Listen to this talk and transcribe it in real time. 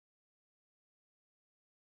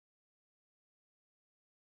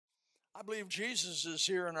I believe Jesus is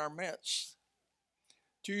here in our midst.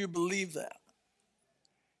 Do you believe that?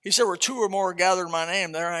 He said, where two or more are gathered in my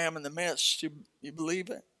name, there I am in the midst. You believe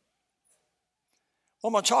it? Well,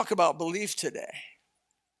 I'm going to talk about belief today.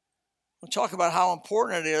 We'll talk about how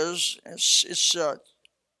important it is. It's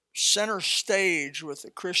center stage with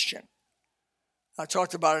the Christian. I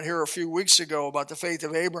talked about it here a few weeks ago about the faith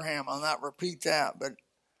of Abraham. I'll not repeat that, but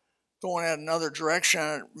going in another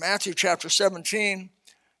direction. Matthew chapter 17,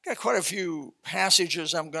 got quite a few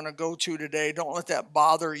passages I'm going to go to today. Don't let that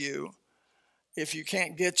bother you if you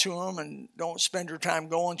can't get to them, and don't spend your time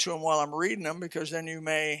going to them while I'm reading them, because then you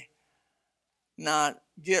may not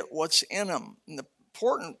get what's in them. And the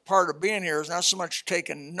important part of being here is not so much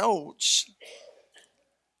taking notes,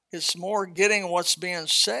 it's more getting what's being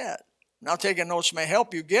said. Now, taking notes may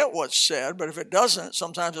help you get what's said, but if it doesn't,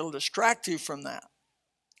 sometimes it'll distract you from that.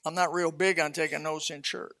 I'm not real big on taking notes in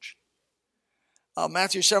church.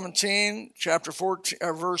 Matthew 17, chapter 14,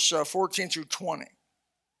 verse 14 through 20.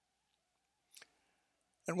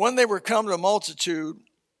 And when they were come to the multitude,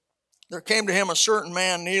 there came to him a certain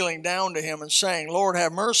man kneeling down to him and saying, Lord,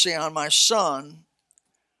 have mercy on my son,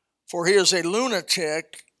 for he is a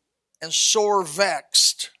lunatic and sore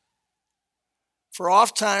vexed. For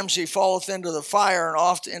oft times he falleth into the fire and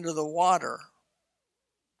oft into the water.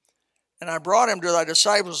 And I brought him to thy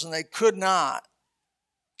disciples, and they could not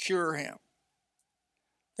cure him.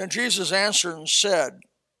 Then Jesus answered and said,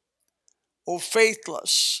 O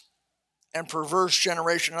faithless and perverse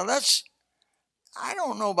generation. Now I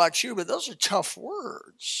don't know about you, but those are tough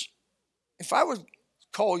words. If I would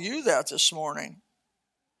call you that this morning,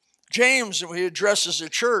 James, he addresses the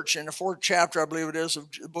church in the 4th chapter, I believe it is, of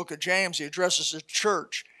the book of James. He addresses the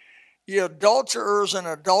church. Ye adulterers and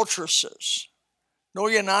adulteresses, know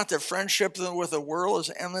ye not that friendship with the world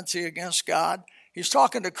is enmity against God? He's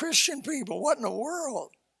talking to Christian people. What in the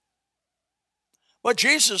world? But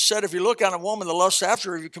Jesus said, if you look on a woman that lusts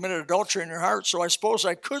after her, you committed adultery in your heart. So I suppose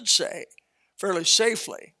I could say fairly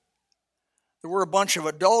safely that we're a bunch of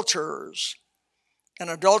adulterers and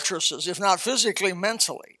adulteresses, if not physically,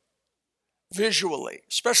 mentally, visually,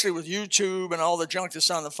 especially with YouTube and all the junk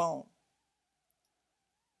that's on the phone.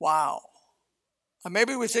 Wow.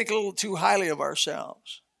 Maybe we think a little too highly of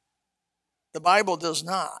ourselves. The Bible does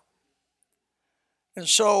not. And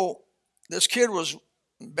so this kid was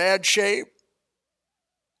in bad shape.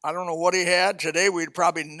 I don't know what he had. Today we'd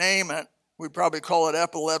probably name it. We'd probably call it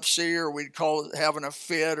epilepsy, or we'd call it having a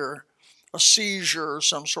fit or a seizure or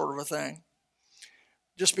some sort of a thing.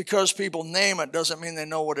 Just because people name it doesn't mean they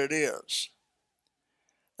know what it is.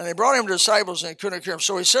 And they brought him to disciples, and he couldn't cure him.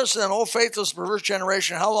 So he says to them, O faithless, perverse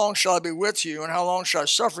generation, how long shall I be with you, and how long shall I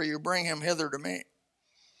suffer you? Bring him hither to me.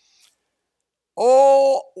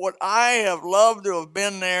 Oh, would I have loved to have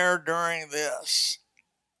been there during this.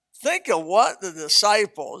 Think of what the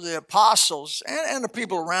disciples, the apostles, and the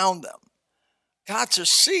people around them got to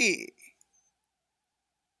see.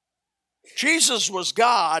 Jesus was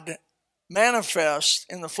God manifest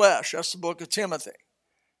in the flesh. That's the book of Timothy.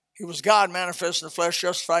 He was God manifest in the flesh,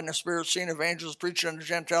 justified in the spirit, seen of angels, preached unto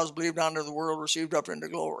Gentiles, believed unto the world, received up into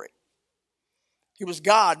glory. He was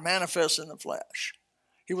God manifest in the flesh.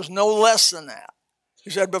 He was no less than that.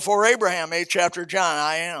 He said, before Abraham, 8th chapter of John,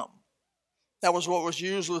 I am. That was what was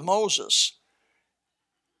used with Moses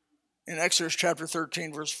in Exodus chapter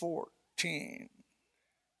 13, verse 14.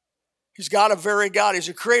 He's God, a very God. He's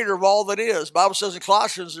a creator of all that is. The Bible says in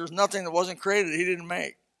Colossians, there's nothing that wasn't created he didn't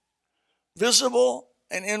make. Visible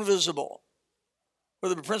and invisible.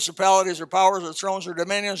 Whether the principalities or powers or thrones or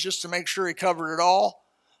dominions, just to make sure he covered it all.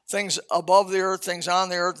 Things above the earth, things on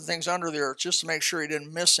the earth, and things under the earth, just to make sure he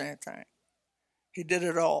didn't miss anything. He did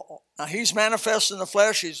it all. Now he's manifest in the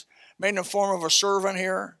flesh. He's made in the form of a servant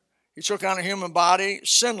here. He took on a human body,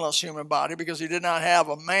 sinless human body, because he did not have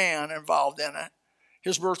a man involved in it.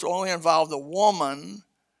 His birth only involved a woman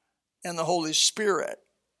and the Holy Spirit.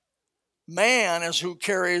 Man is who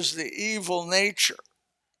carries the evil nature.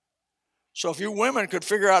 So if you women could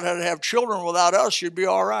figure out how to have children without us, you'd be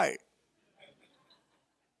all right.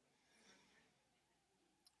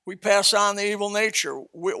 We pass on the evil nature.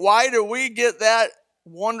 Why do we get that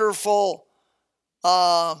wonderful,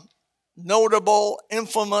 notable,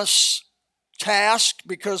 infamous task?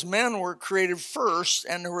 Because men were created first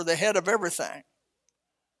and they were the head of everything.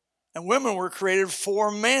 And women were created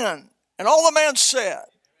for men. And all the men said,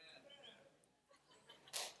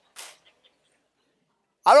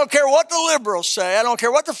 I don't care what the liberals say. I don't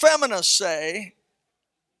care what the feminists say.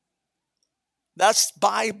 That's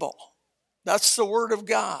Bible. That's the Word of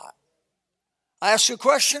God. I ask you a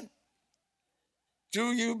question.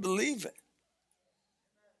 Do you believe it?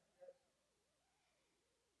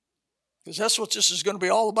 Because that's what this is going to be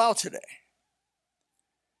all about today.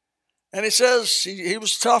 And he says, he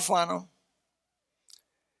was tough on him.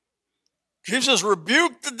 Jesus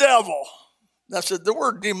rebuked the devil. That's the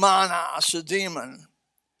word demonos, a demon.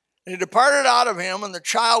 And he departed out of him, and the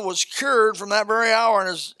child was cured from that very hour.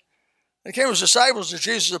 And they came his disciples to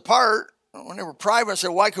Jesus apart when they were private and said,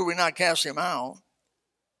 why could we not cast him out?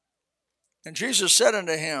 And Jesus said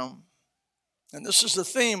unto him, and this is the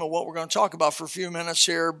theme of what we're going to talk about for a few minutes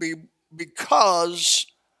here, because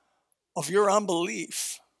of your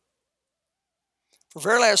unbelief. For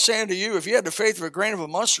verily I say unto you, if you had the faith of a grain of a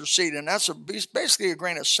mustard seed, and that's basically a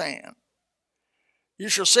grain of sand, you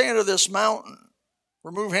shall say unto this mountain,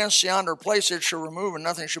 remove hence yonder place, it shall remove, and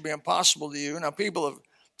nothing shall be impossible to you. Now people have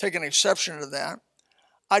taken exception to that.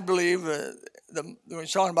 I believe when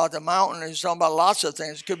he's talking about the mountain, he's talking about lots of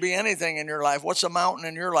things. It could be anything in your life. What's a mountain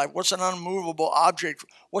in your life? What's an unmovable object?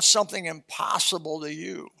 What's something impossible to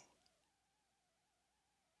you?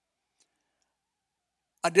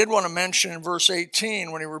 I did want to mention in verse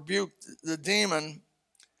 18, when he rebuked the demon,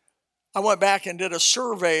 I went back and did a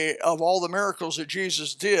survey of all the miracles that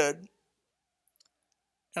Jesus did.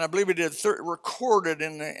 And I believe he did recorded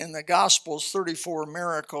in the Gospels 34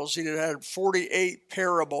 miracles. He had 48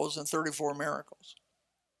 parables and 34 miracles.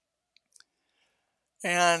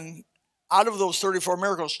 And out of those 34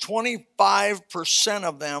 miracles, 25%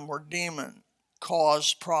 of them were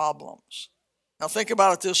demon-caused problems. Now think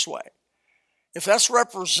about it this way. If that's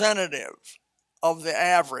representative of the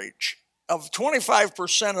average, of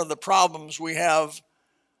 25% of the problems we have,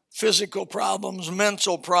 physical problems,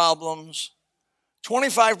 mental problems,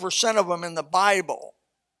 25% of them in the Bible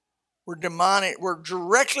were demonic, were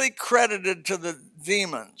directly credited to the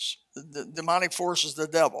demons, the demonic forces, the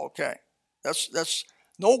devil, okay? That's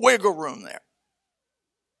no wiggle room there.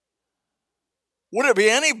 Would it be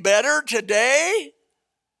any better today?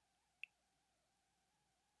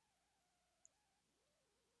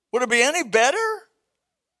 Would it be any better?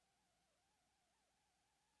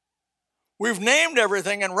 We've named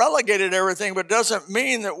everything and relegated everything, but it doesn't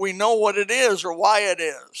mean that we know what it is or why it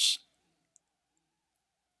is.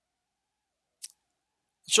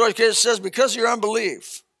 So it says, because of your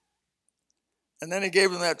unbelief. And then he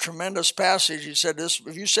gave them that tremendous passage. He said,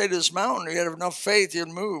 if you say to this mountain, you have enough faith, you'd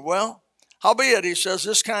move. Well, howbeit, he says,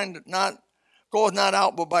 this kind goeth not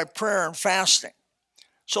out but by prayer and fasting.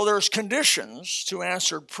 So there's conditions to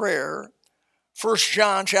answered prayer. 1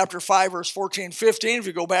 John chapter 5, verse 14, 15. If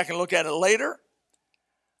you go back and look at it later,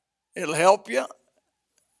 it'll help you.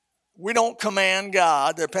 We don't command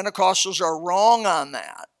God. The Pentecostals are wrong on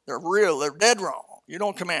that. They're dead wrong. You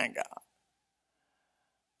don't command God.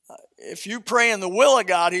 If you pray in the will of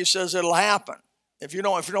God, he says it'll happen. If you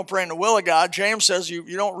don't pray in the will of God, James says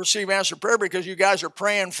you don't receive answered prayer because you guys are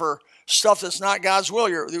praying for stuff that's not God's will.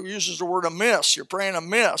 He uses the word amiss. You're praying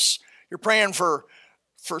amiss. You're praying for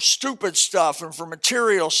stupid stuff and for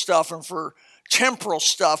material stuff and for temporal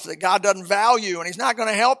stuff that God doesn't value, and he's not going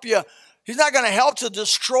to help you. He's not going to help to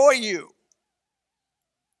destroy you.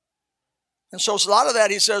 And so a lot of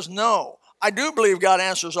that he says no. I do believe God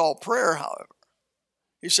answers all prayer, however.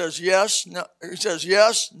 He says yes, no, he says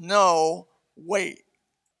yes, no, wait.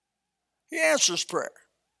 He answers prayer.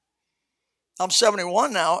 I'm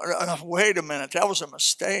 71 now. Wait a minute, that was a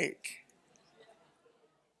mistake.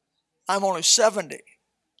 I'm only 70.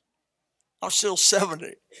 I'm still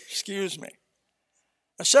 70. Excuse me.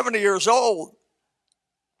 I'm 70 years old.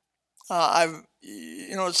 I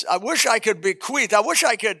wish I could bequeath. I wish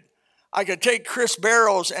I could take Chris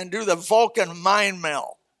Barrows and do the Vulcan mind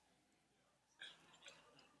meld.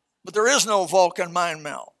 But there is no Vulcan mind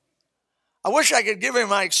meld. I wish I could give him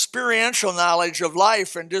my experiential knowledge of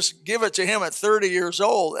life and just give it to him at 30 years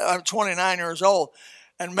old. I'm 29 years old.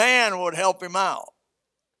 And man would help him out.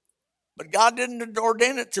 But God didn't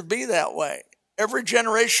ordain it to be that way. Every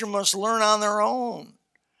generation must learn on their own.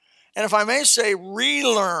 And if I may say,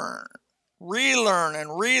 relearn.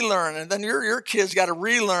 And then your kids got to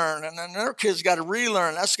relearn, and then their kids got to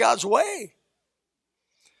relearn. That's God's way.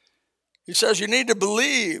 He says you need to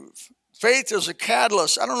believe. Faith is a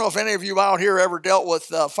catalyst. I don't know if any of you out here ever dealt with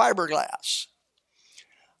fiberglass.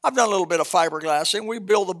 I've done a little bit of fiberglassing. We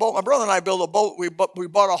build a boat. My brother and I built a boat. We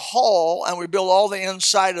bought a hull, and we built all the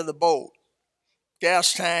inside of the boat.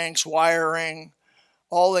 Gas tanks, wiring,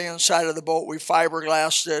 all the inside of the boat. We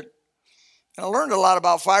fiberglassed it. And I learned a lot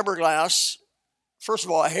about fiberglass. First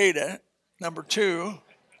of all, I hate it. Number two,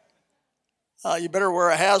 you better wear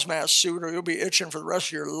a hazmat suit or you'll be itching for the rest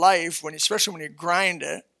of your life, especially when you grind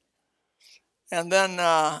it. And then,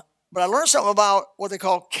 but I learned something about what they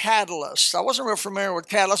call catalysts. I wasn't real familiar with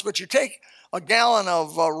catalysts, but you take a gallon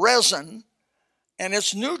of resin and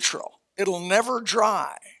it's neutral. it'll never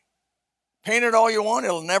dry. Paint it all you want,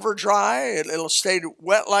 it'll never dry. It'll stay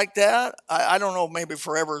wet like that. I don't know, maybe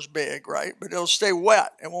forever is big, right? But it'll stay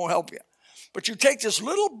wet. It won't help you. But you take this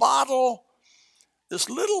little bottle, it's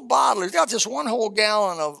got this 1 whole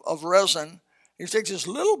gallon of resin. You take this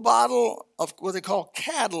little bottle of what they call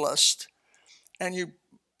catalyst, and you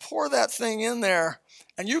pour that thing in there,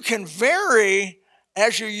 and you can vary,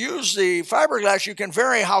 as you use the fiberglass, you can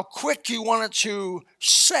vary how quick you want it to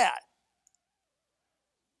set.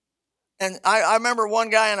 And I remember one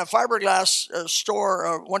guy in a fiberglass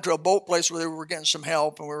store went to a boat place where they were getting some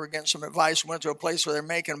help and we were getting some advice. Went to a place where they're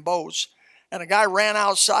making boats, and a guy ran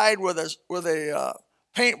outside with a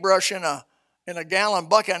paintbrush in a gallon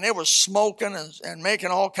bucket, and it was smoking and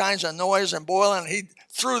making all kinds of noise and boiling. He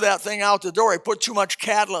threw that thing out the door. He put too much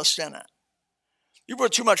catalyst in it. You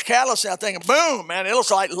put too much catalyst in that thing, and boom, man, it'll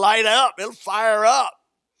like light up. It'll fire up.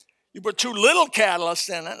 You put too little catalyst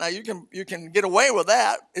in it. Now you can get away with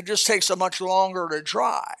that. It just takes so much longer to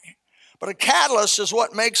dry. But a catalyst is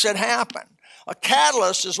what makes it happen. A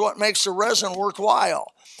catalyst is what makes the resin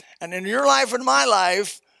worthwhile. And in your life and my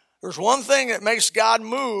life, there's one thing that makes God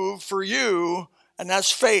move for you, and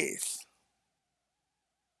that's faith.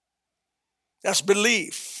 That's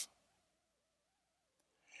belief.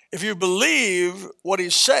 If you believe what he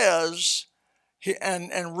says,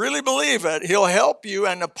 and really believe it, he'll help you,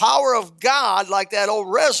 and the power of God, like that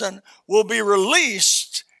old resin, will be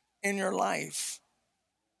released in your life.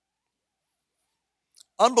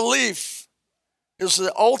 Unbelief is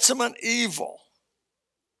the ultimate evil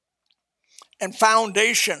and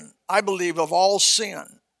foundation, I believe, of all sin.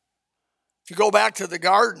 If you go back to the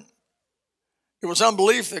garden, it was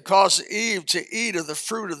unbelief that caused Eve to eat of the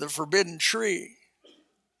fruit of the forbidden tree.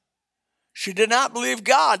 She did not believe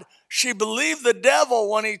God. She believed the devil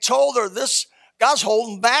when he told her, this God's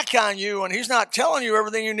holding back on you, and he's not telling you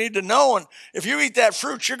everything you need to know. And if you eat that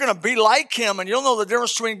fruit, you're going to be like him, and you'll know the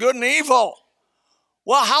difference between good and evil.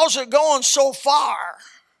 Well, how's it going so far?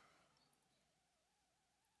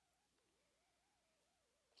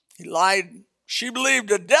 He lied. She believed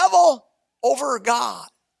the devil over God,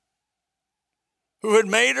 who had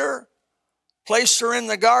made her, placed her in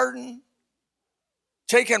the garden,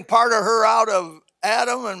 taken part of her out of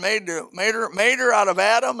Adam and made her out of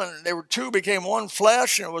Adam, and they were two, became one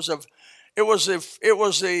flesh, and it was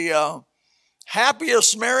the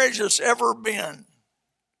happiest marriage that's ever been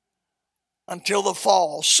until the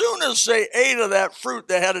fall. As soon as they ate of that fruit,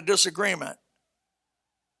 they had a disagreement.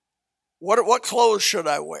 What clothes should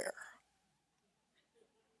I wear?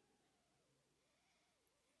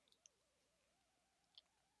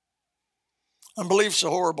 Unbelief's a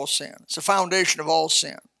horrible sin. It's the foundation of all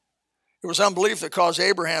sin. It was unbelief that caused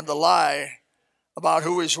Abraham to lie about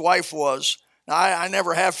who his wife was. Now, I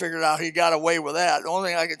never have figured out he got away with that. The only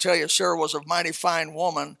thing I can tell you, Sarah was a mighty fine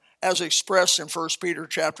woman, as expressed in 1 Peter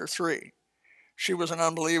chapter 3. She was an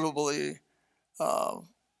unbelievably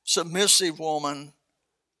submissive woman,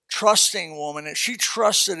 trusting woman, and she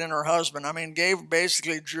trusted in her husband. I mean, gave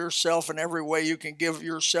basically yourself in every way you can give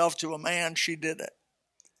yourself to a man. She did it.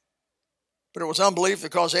 But it was unbelief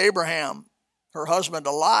that caused Abraham, her husband,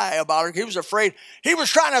 to lie about her. He was afraid. He was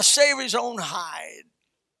trying to save his own hide.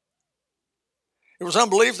 It was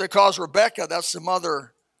unbelief that caused Rebekah, that's the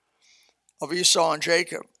mother of Esau and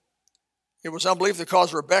Jacob. It was unbelief that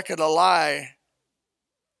caused Rebekah to lie.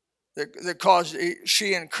 That caused,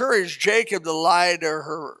 she encouraged Jacob to lie to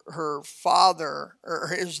her father, or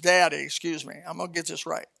his daddy, excuse me. I'm going to get this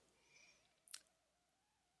right.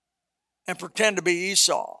 And pretend to be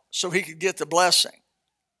Esau so he could get the blessing.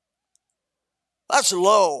 That's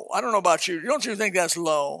low. I don't know about you. Don't you think that's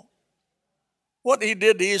low? What he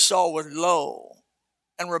did to Esau was low.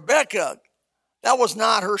 And Rebekah, that was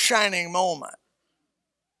not her shining moment.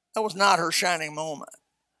 That was not her shining moment.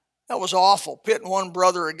 That was awful, pitting one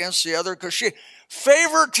brother against the other, because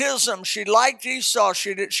favoritism. She liked Esau.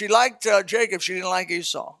 She liked Jacob. She didn't like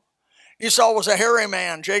Esau. Esau was a hairy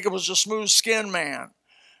man. Jacob was a smooth-skinned man.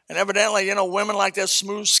 And evidently, women like that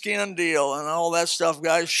smooth skin deal and all that stuff.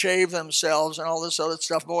 Guys shave themselves and all this other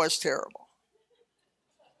stuff. Boy, it's terrible.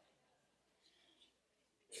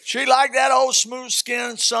 She liked that old smooth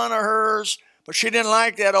skinned son of hers, but she didn't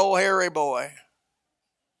like that old hairy boy.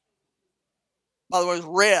 By the way, it was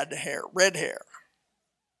red hair.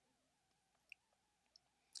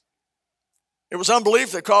 It was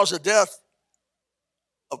unbelief that caused the death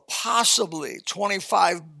of possibly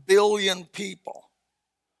 25 billion people.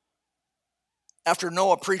 After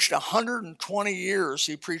Noah preached 120 years,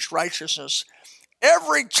 he preached righteousness.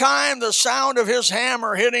 Every time the sound of his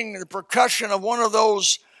hammer hitting the percussion of one of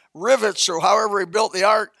those rivets, or however he built the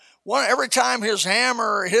ark, Every time his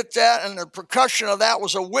hammer hit that, and the percussion of that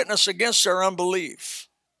was a witness against their unbelief.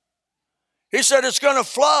 He said it's going to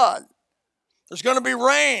flood. There's going to be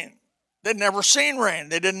rain. They'd never seen rain.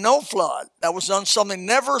 They didn't know flood. That was something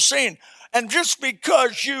never seen. And just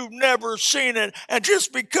because you've never seen it, and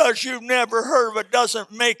just because you've never heard of it,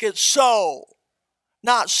 doesn't make it so.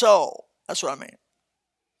 Not so. That's what I mean.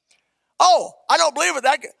 Oh, I don't believe it.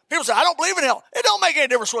 People say, I don't believe in hell. It don't make any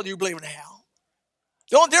difference whether you believe in hell.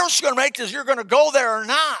 The only difference it's going to make is you're going to go there or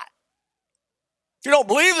not. If you don't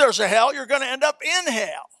believe there's a hell, you're going to end up in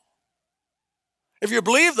hell. If you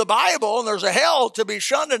believe the Bible and there's a hell to be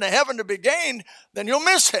shunned and a heaven to be gained, then you'll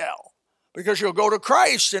miss hell because you'll go to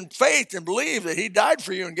Christ in faith and believe that he died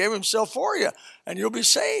for you and gave himself for you, and you'll be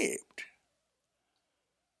saved.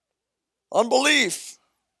 Unbelief.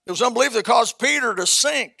 It was unbelief that caused Peter to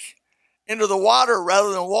sink into the water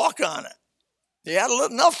rather than walk on it. He had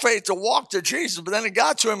enough faith to walk to Jesus, but then it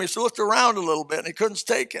got to him. He looked around a little bit and he couldn't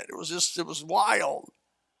take it. It was wild.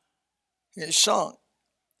 He sunk.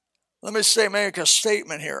 Let me make a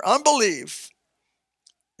statement here. Unbelief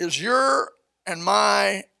is your and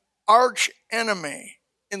my arch enemy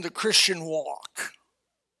in the Christian walk.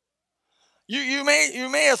 You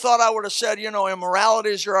may have thought I would have said, immorality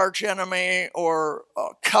is your arch enemy, or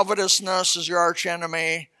covetousness is your arch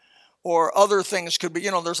enemy, or other things could be,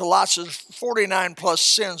 there's lots of 49 plus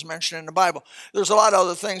sins mentioned in the Bible. There's a lot of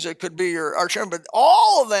other things that could be your arch enemy, but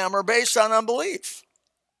all of them are based on unbelief.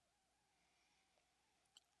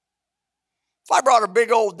 If I brought a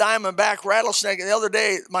big old diamondback rattlesnake, the other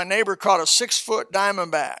day my neighbor caught a 6-foot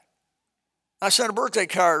diamondback. I sent a birthday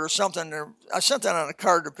card or something. I sent that on a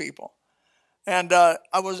card to people. And I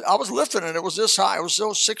was lifting it. It was this high. It was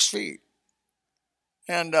still 6 feet.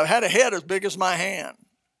 And had a head as big as my hand.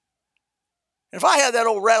 If I had that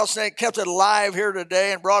old rattlesnake, kept it alive here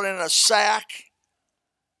today and brought it in a sack,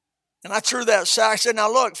 and I threw that sack, I said, now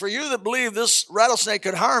look, for you that believe this rattlesnake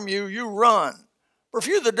could harm you, you run. For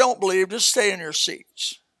you that don't believe, just stay in your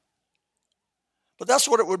seats. But that's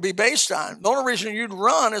what it would be based on. The only reason you'd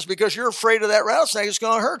run is because you're afraid of that rattlesnake. It's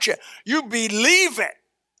going to hurt you. You believe it.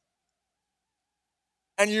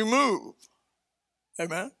 And you move.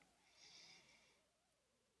 Amen?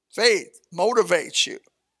 Faith motivates you.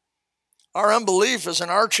 Our unbelief is an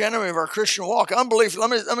arch enemy of our Christian walk. Unbelief,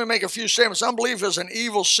 let me make a few statements. Unbelief is an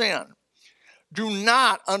evil sin. Do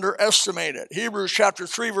not underestimate it. Hebrews chapter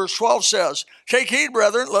 3, verse 12 says, take heed,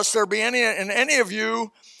 brethren, lest there be in any of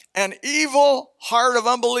you an evil heart of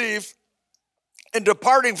unbelief in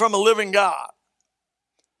departing from a living God.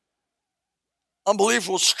 Unbelief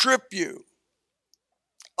will strip you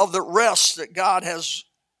of the rest that God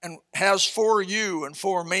has for you and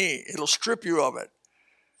for me. It'll strip you of it.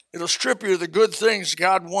 It'll strip you of the good things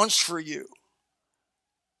God wants for you.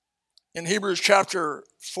 In Hebrews chapter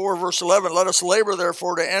 4, verse 11, let us labor,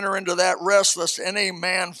 therefore, to enter into that rest, lest any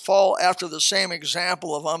man fall after the same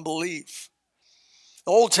example of unbelief.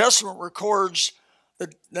 The Old Testament records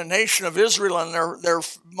the nation of Israel and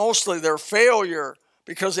mostly their failure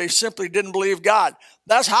because they simply didn't believe God.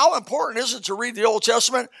 That's how important is it to read the Old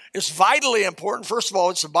Testament? It's vitally important. First of all,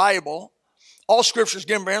 it's the Bible. All Scripture is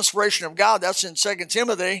given by inspiration of God. That's in 2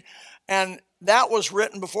 Timothy. And that was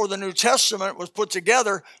written before the New Testament was put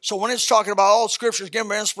together. So when it's talking about all Scripture is given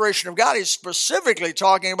by inspiration of God, he's specifically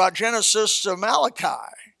talking about Genesis to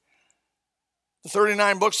Malachi, the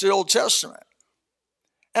 39 books of the Old Testament.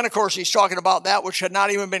 And of course, he's talking about that which had not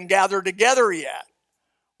even been gathered together yet,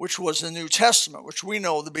 which was the New Testament, which we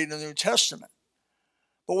know to be the New Testament.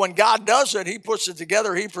 But when God does it, he puts it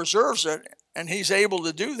together, he preserves it, and he's able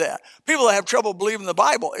to do that. People that have trouble believing the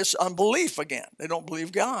Bible, it's unbelief again. They don't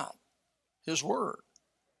believe God, his word.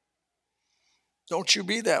 Don't you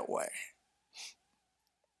be that way.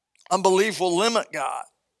 Unbelief will limit God.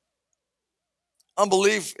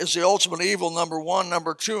 Unbelief is the ultimate evil, number one.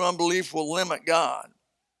 Number two, unbelief will limit God.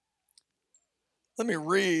 Let me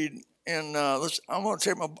read in, I'm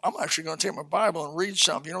actually going to take my Bible and read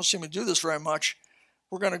something. You don't see me do this very much.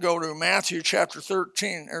 We're going to go to Matthew chapter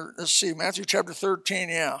 13, Matthew chapter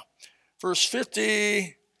 13, verse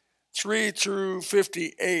 53 through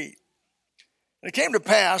 58. And it came to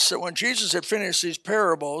pass that when Jesus had finished these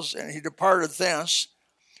parables and he departed thence,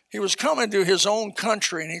 he was come into his own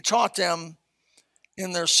country, and he taught them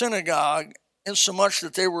in their synagogue, insomuch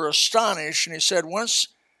that they were astonished. And they said, whence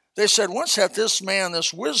hath this man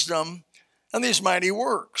this wisdom and these mighty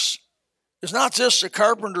works? Is not this the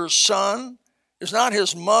carpenter's son? Is not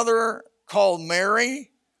his mother called Mary?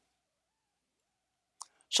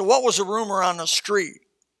 So what was the rumor on the street?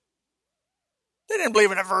 They didn't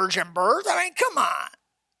believe in a virgin birth. I mean, come on.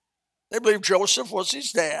 They believed Joseph was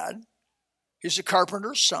his dad. He's a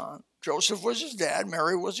carpenter's son. Joseph was his dad.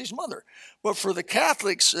 Mary was his mother. But for the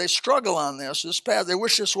Catholics, they struggle on this path. They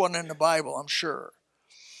wish this wasn't in the Bible, I'm sure.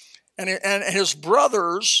 And his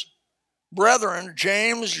brethren,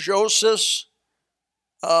 James, Joseph,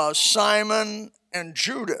 Simon, and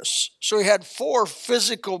Judas. So he had 4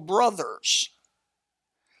 physical brothers.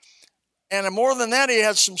 And more than that, he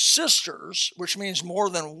had some sisters, which means more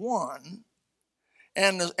than one.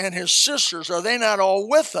 And his sisters, are they not all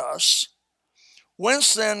with us?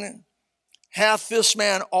 Whence then hath this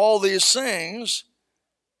man all these things?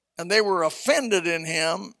 And they were offended in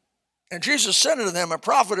him. And Jesus said unto them, a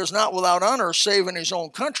prophet is not without honor, save in his own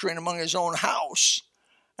country and among his own house.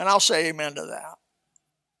 And I'll say amen to that.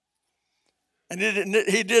 And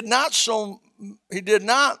he did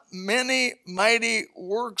not many mighty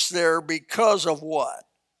works there because of what?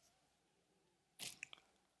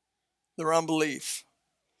 Their unbelief.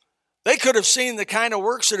 They could have seen the kind of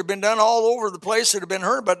works that have been done all over the place that have been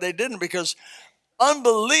heard, but they didn't, because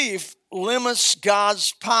unbelief limits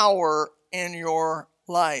God's power in your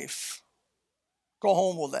life. Go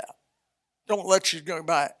home with that. Don't let you go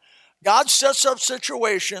by it. God sets up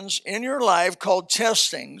situations in your life called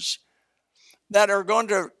testings that are going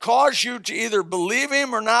to cause you to either believe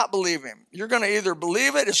him or not believe him. You're going to either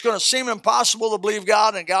believe it. It's going to seem impossible to believe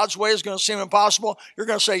God, and God's way is going to seem impossible. You're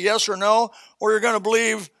going to say yes or no, or you're going to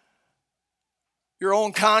believe your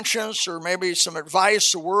own conscience or maybe some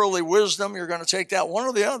advice or worldly wisdom. You're going to take that, one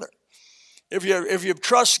or the other. If you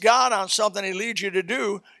trust God on something he leads you to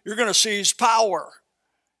do, you're going to see his power.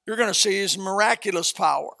 You're going to see his miraculous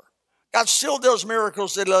power. God still does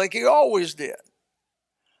miracles like he always did.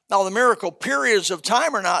 Now, the miracle periods of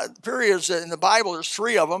time are not, periods in the Bible, there's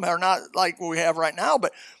 3 of them, are not like what we have right now,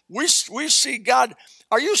 but we see God.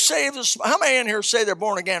 Are you saved? How many in here say they're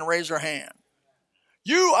born again? Raise their hand.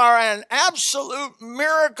 You are an absolute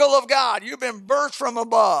miracle of God. You've been birthed from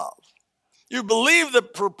above. You believe the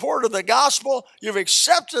purport of the gospel. You've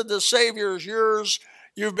accepted the Savior as yours.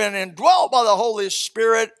 You've been indwelt by the Holy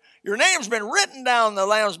Spirit. Your name's been written down in the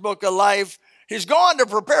Lamb's Book of Life. He's gone to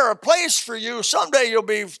prepare a place for you. Someday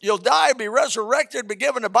you'll die, be resurrected, be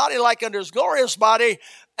given a body like unto his glorious body,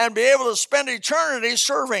 and be able to spend eternity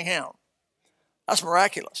serving him. That's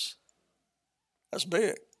miraculous. That's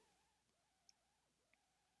big.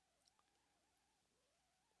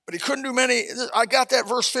 But he couldn't do many. I got that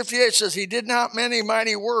verse 58 says he did not many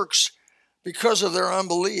mighty works because of their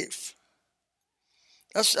unbelief.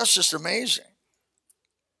 That's just amazing.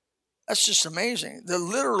 That's just amazing. They're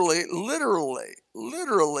literally,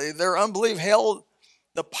 their unbelief held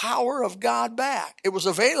the power of God back. It was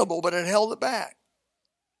available, but it held it back.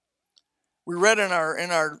 We read in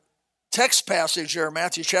our text passage there,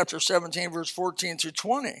 Matthew chapter 17, verse 14 through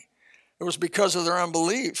 20. It was because of their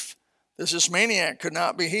unbelief that this maniac could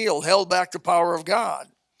not be healed, held back the power of God.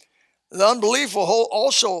 The unbelief will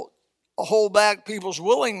also hold back people's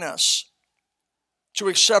willingness to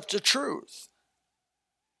accept the truth.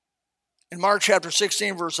 In Mark chapter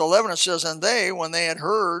 16, verse 11, it says, and they, when they had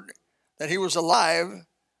heard that he was alive,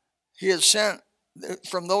 he had sent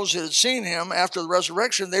from those that had seen him after the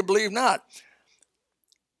resurrection, they believed not.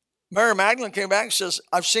 Mary Magdalene came back and says,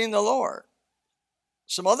 I've seen the Lord.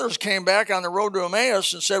 Some others came back on the road to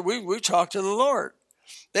Emmaus and said, we talked to the Lord.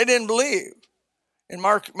 They didn't believe. In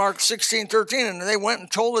Mark 16:13, and they went and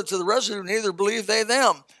told it to the rest, who neither believed they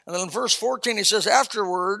them. And then in verse 14, he says,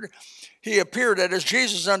 afterward, he appeared as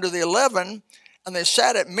Jesus unto the 11, and they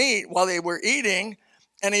sat at meat while they were eating,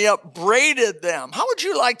 and he upbraided them. How would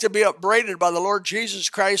you like to be upbraided by the Lord Jesus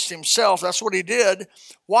Christ himself? That's what he did.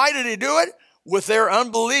 Why did he do it? With their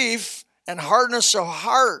unbelief and hardness of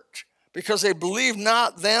heart, because they believed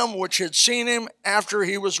not them which had seen him after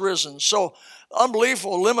he was risen. So unbelief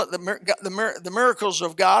will limit the miracles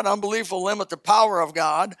of God. Unbelief will limit the power of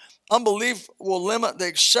God. Unbelief will limit the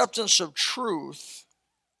acceptance of truth.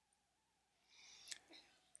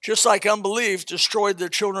 Just like unbelief destroyed the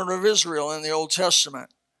children of Israel in the Old Testament.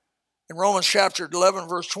 In Romans chapter 11,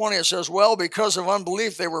 verse 20, it says, well, because of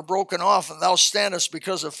unbelief they were broken off, and thou standest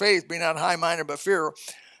because of faith, be not high-minded but fear.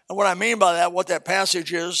 And what I mean by that, what that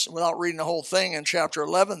passage is, without reading the whole thing in chapter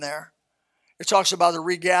 11 there, it talks about the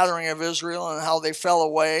regathering of Israel and how they fell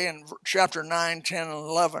away. And chapter 9, 10, and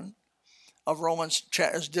 11 of Romans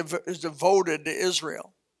is devoted to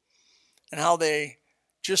Israel and how they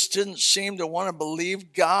just didn't seem to want to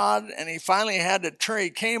believe God. And he finally had to turn. He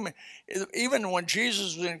came, even when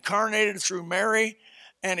Jesus was incarnated through Mary,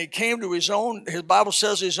 and he came to his own. His Bible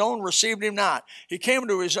says his own received him not. He came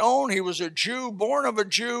to his own. He was a Jew, born of a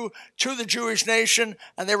Jew, to the Jewish nation,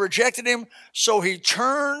 and they rejected him. So he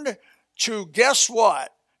turned to, guess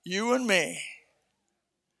what? You and me.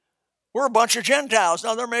 We're a bunch of Gentiles.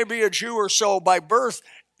 Now, there may be a Jew or so by birth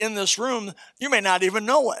in this room. You may not even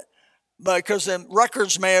know it because the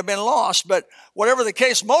records may have been lost. But whatever the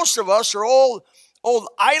case, most of us are old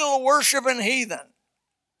idol worshiping heathen.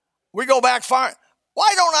 We go back far.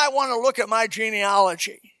 Why don't I want to look at my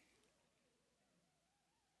genealogy?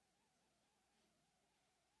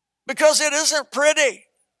 Because it isn't pretty.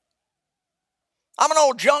 I'm an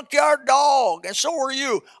old junkyard dog, and so are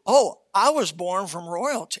you. Oh, I was born from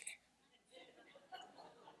royalty.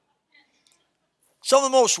 Some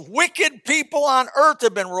of the most wicked people on earth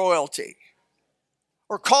have been royalty.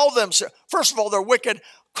 Or call themselves, first of all, they're wicked,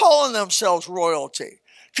 calling themselves royalty.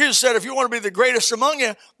 Jesus said, if you want to be the greatest among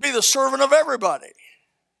you, be the servant of everybody.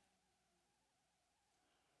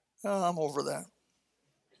 Oh, I'm over that.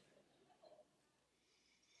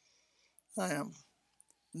 I am.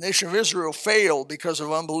 The nation of Israel failed because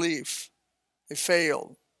of unbelief. They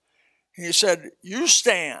failed. And he said, you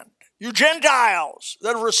stand, you Gentiles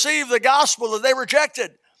that have received the gospel that they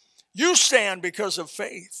rejected. You stand because of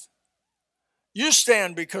faith. You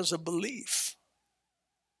stand because of belief.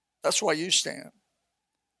 That's why you stand.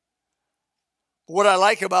 What I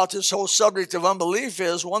like about this whole subject of unbelief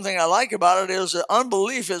is, one thing I like about it is that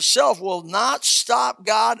unbelief itself will not stop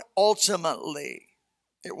God ultimately.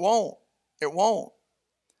 It won't. It won't.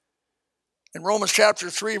 In Romans chapter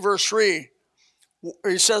 3, verse 3,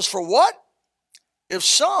 he says, for what? If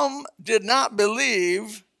some did not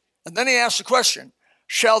believe, and then he asks the question,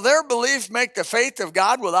 shall their belief make the faith of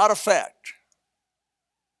God without effect?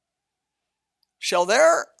 Shall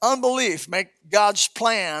their unbelief make God's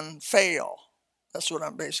plan fail? That's what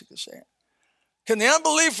I'm basically saying. Can the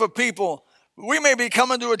unbelief of people, we may be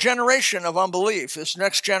coming to a generation of unbelief. This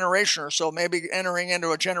next generation or so may be entering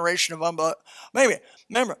into a generation of unbelief. Maybe.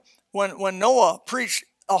 Remember, when Noah preached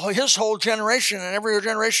his whole generation and every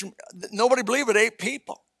generation, nobody believed but 8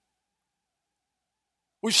 people.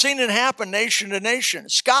 We've seen it happen nation to nation.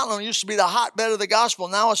 Scotland used to be the hotbed of the gospel.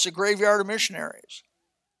 Now it's the graveyard of missionaries.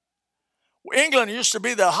 England used to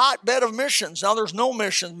be the hotbed of missions. Now there's no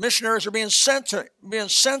missions. Missionaries are being sent to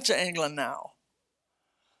England now.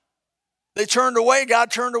 They turned away. God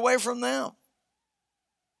turned away from them.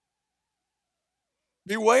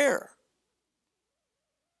 Beware.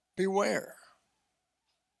 Beware.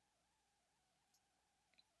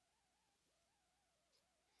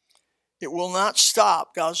 It will not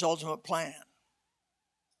stop God's ultimate plan.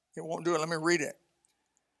 It won't do it. Let me read it.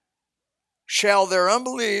 Shall their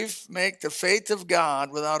unbelief make the faith of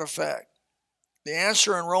God without effect? The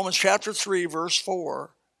answer in Romans chapter 3, verse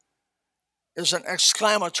 4 is an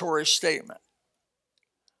exclamatory statement.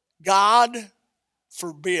 God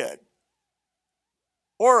forbid.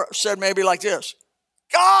 Or said maybe like this,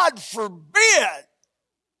 God forbid.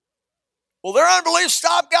 Will their unbelief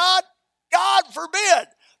stop God? God forbid.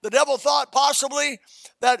 The devil thought possibly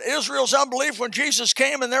that Israel's unbelief when Jesus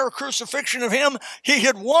came and their crucifixion of him, he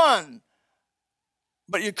had won.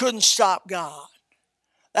 But you couldn't stop God.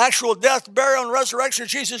 The actual death, burial, and resurrection of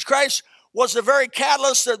Jesus Christ was the very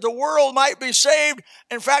catalyst that the world might be saved.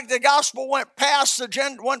 In fact, the gospel went past the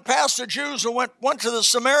Jews and went to the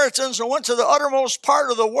Samaritans and went to the uttermost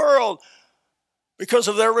part of the world because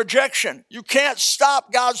of their rejection. You can't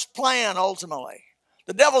stop God's plan ultimately.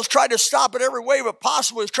 The devil's tried to stop it every way but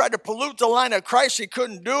possible. He's tried to pollute the line of Christ. He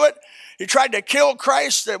couldn't do it. He tried to kill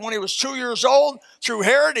Christ when he was 2 years old through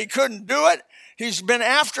Herod. He couldn't do it. He's been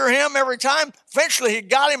after him every time. Eventually, he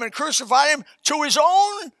got him and crucified him to his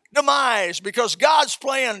own demise because God's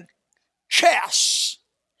playing chess.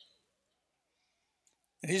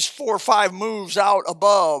 And he's 4 or 5 moves out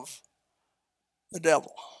above the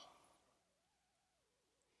devil.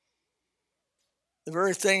 The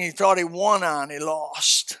very thing he thought he won on, he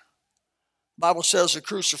lost. The Bible says the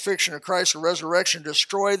crucifixion of Christ, the resurrection,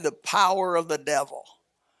 destroyed the power of the devil.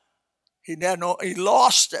 He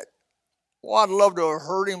lost it. Oh, I'd love to have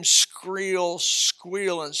heard him squeal,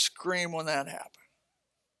 and scream when that happened.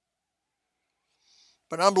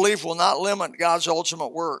 But unbelief will not limit God's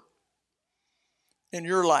ultimate work in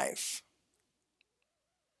your life.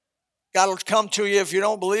 God will come to you if you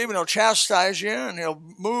don't believe, and he'll chastise you, and he'll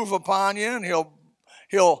move upon you, and he'll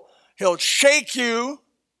shake you.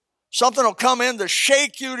 Something will come in to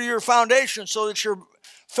shake you to your foundation so that your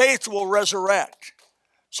faith will resurrect,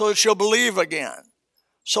 so that you'll believe again,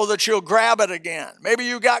 so that you'll grab it again. Maybe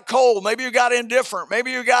you got cold. Maybe you got indifferent.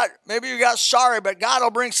 Maybe you got sorry, but God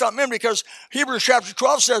will bring something in because Hebrews chapter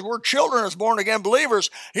 12 says we're children as born again believers.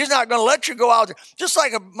 He's not going to let you go out there. Just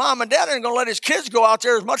like a mom and dad ain't going to let his kids go out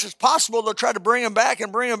there as much as possible. They'll try to bring them back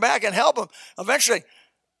and help them. Eventually,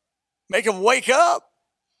 make them wake up.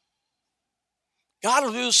 God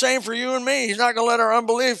will do the same for you and me. He's not going to let our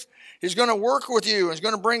unbelief, He's going to work with you. He's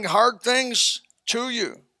going to bring hard things to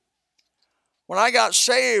you. When I got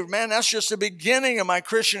saved, man, that's just the beginning of my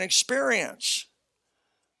Christian experience.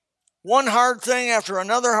 One hard thing after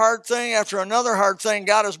another hard thing after another hard thing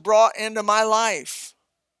God has brought into my life.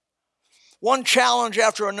 One challenge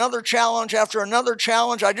after another challenge after another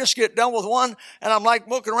challenge. I just get done with one, and I'm like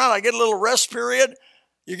looking around. I get a little rest period.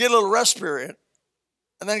 You get a little rest period.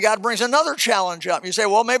 And then God brings another challenge up. You say,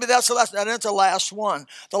 well, maybe that's the last. And it's the last one.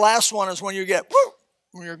 The last one is when you get, whoop,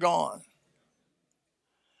 when you're gone.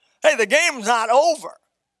 Hey, the game's not over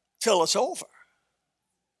till it's over.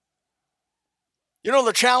 You know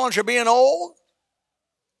the challenge of being old?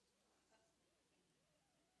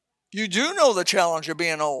 You do know the challenge of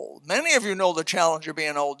being old. Many of you know the challenge of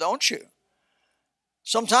being old, don't you?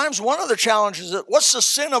 Sometimes one of the challenges is, what's the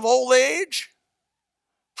sin of old age?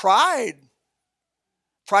 Pride.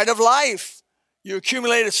 Pride of life. You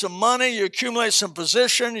accumulated some money, you accumulate some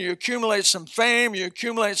position, you accumulate some fame, you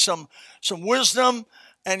accumulate some wisdom,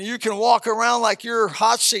 and you can walk around like you're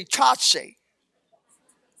hotsy-totsy.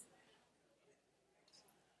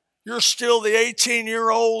 You're still the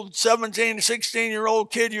 18-year-old, 17,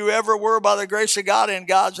 16-year-old kid you ever were by the grace of God in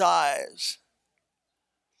God's eyes.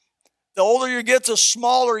 The older you get, the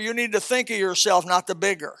smaller you need to think of yourself, not the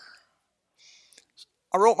bigger.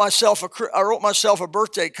 I wrote myself a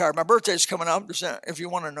birthday card. My birthday's coming up, if you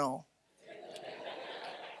want to know.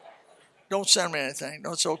 Don't send me anything.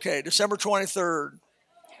 No, it's okay. December 23rd.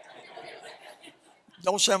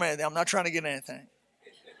 Don't send me anything. I'm not trying to get anything.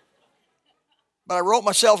 But I wrote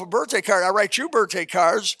myself a birthday card. I write you birthday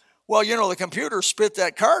cards. Well, you know, the computer spit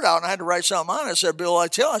that card out, and I had to write something on it. It said, Bill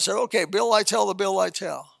Lytell. I said, okay, Bill Lytell, the Bill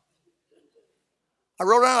Lytell. I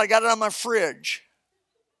wrote it on, I got it on my fridge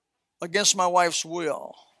against my wife's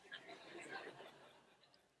will.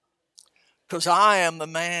 Because I am the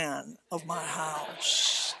man of my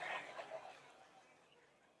house.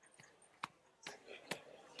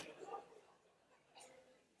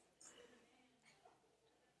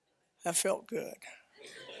 That felt good.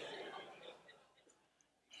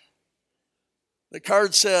 The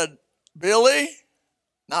card said, Billy,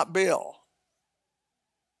 not Bill.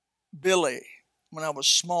 Billy. When I was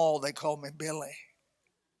small, they called me Billy.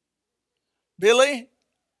 Billy,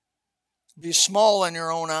 be small in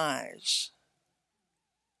your own eyes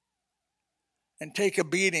and take a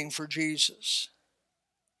beating for Jesus.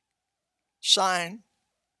 Sign,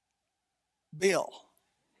 Bill.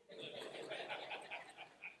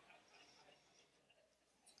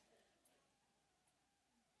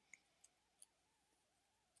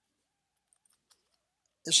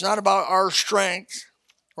 It's not about our strength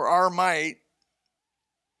or our might.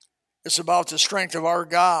 It's about the strength of our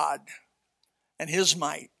God and His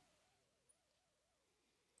might.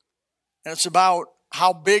 And it's about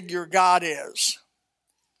how big your God is.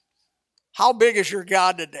 How big is your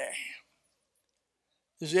God today?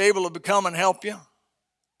 Is He able to come and help you?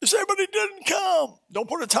 You say, but He didn't come. Don't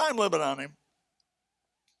put a time limit on Him.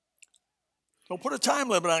 Don't put a time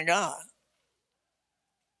limit on God.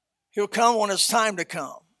 He'll come when it's time to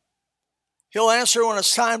come. He'll answer when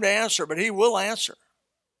it's time to answer, but He will answer.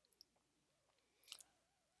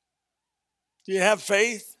 Do you have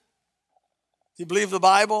faith? Do you believe the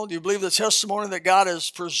Bible? Do you believe the testimony that God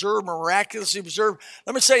has preserved, miraculously preserved?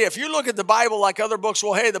 Let me say, if you look at the Bible like other books,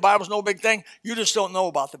 well, hey, the Bible's no big thing. You just don't know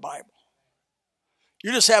about the Bible.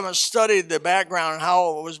 You just haven't studied the background and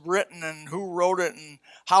how it was written and who wrote it and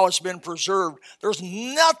how it's been preserved. There's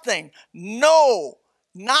nothing, no,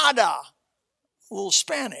 nada, a little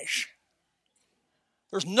Spanish.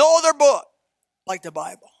 There's no other book like the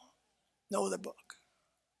Bible. No other book.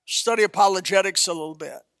 Study apologetics a little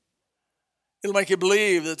bit. It'll make you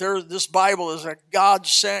believe that this Bible is a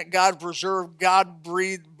God-sent, God-preserved,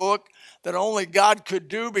 God-breathed book that only God could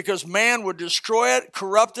do because man would destroy it,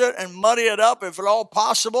 corrupt it, and muddy it up if at all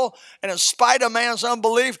possible. And in spite of man's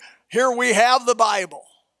unbelief, here we have the Bible.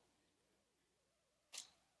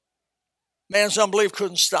 Man's unbelief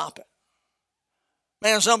couldn't stop it.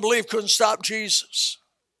 Man's unbelief couldn't stop Jesus.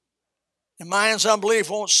 And man's unbelief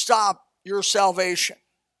won't stop your salvation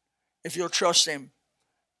if you'll trust Him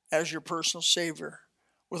as your personal Savior.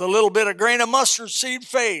 With a little bit of grain of mustard seed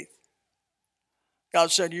faith,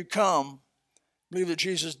 God said, you come, believe that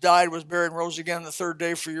Jesus died, was buried, and rose again the third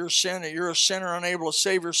day for your sin, that you're a sinner unable to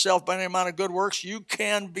save yourself by any amount of good works, you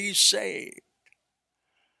can be saved.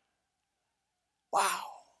 Wow.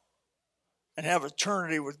 And have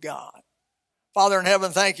eternity with God. Father in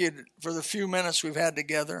heaven, thank you for the few minutes we've had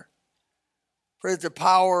together. Pray that the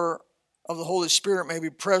power of the Holy Spirit may be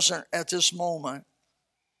present at this moment.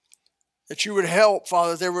 That you would help,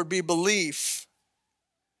 Father, there would be belief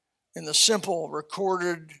in the simple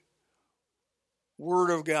recorded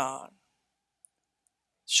Word of God.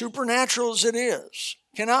 Supernatural as it is,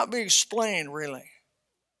 cannot be explained really.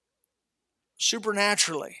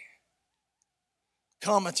 Supernaturally,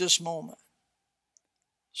 come at this moment.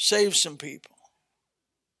 Save some people.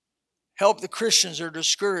 Help the Christians that are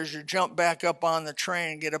discouraged to jump back up on the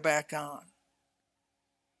train and get it back on.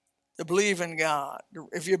 To believe in God.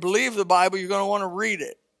 If you believe the Bible, you're going to want to read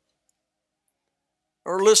it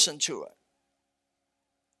or listen to it.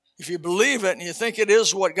 If you believe it and you think it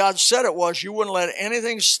is what God said it was, you wouldn't let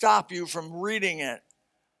anything stop you from reading it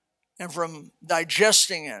and from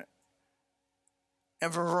digesting it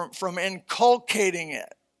and from inculcating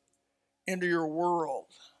it into your world.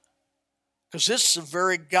 Because this is a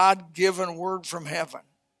very God-given word from heaven.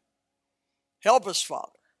 Help us,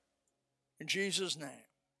 Father. In Jesus' name,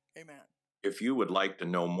 amen. If you would like to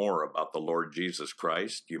know more about the Lord Jesus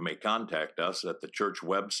Christ, you may contact us at the church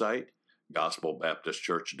website,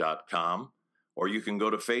 gospelbaptistchurch.com, or you can go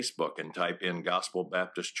to Facebook and type in Gospel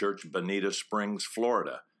Baptist Church, Bonita Springs,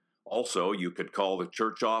 Florida. Also, you could call the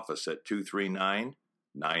church office at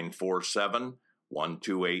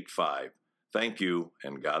 239-947-1285. Thank you,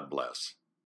 and God bless.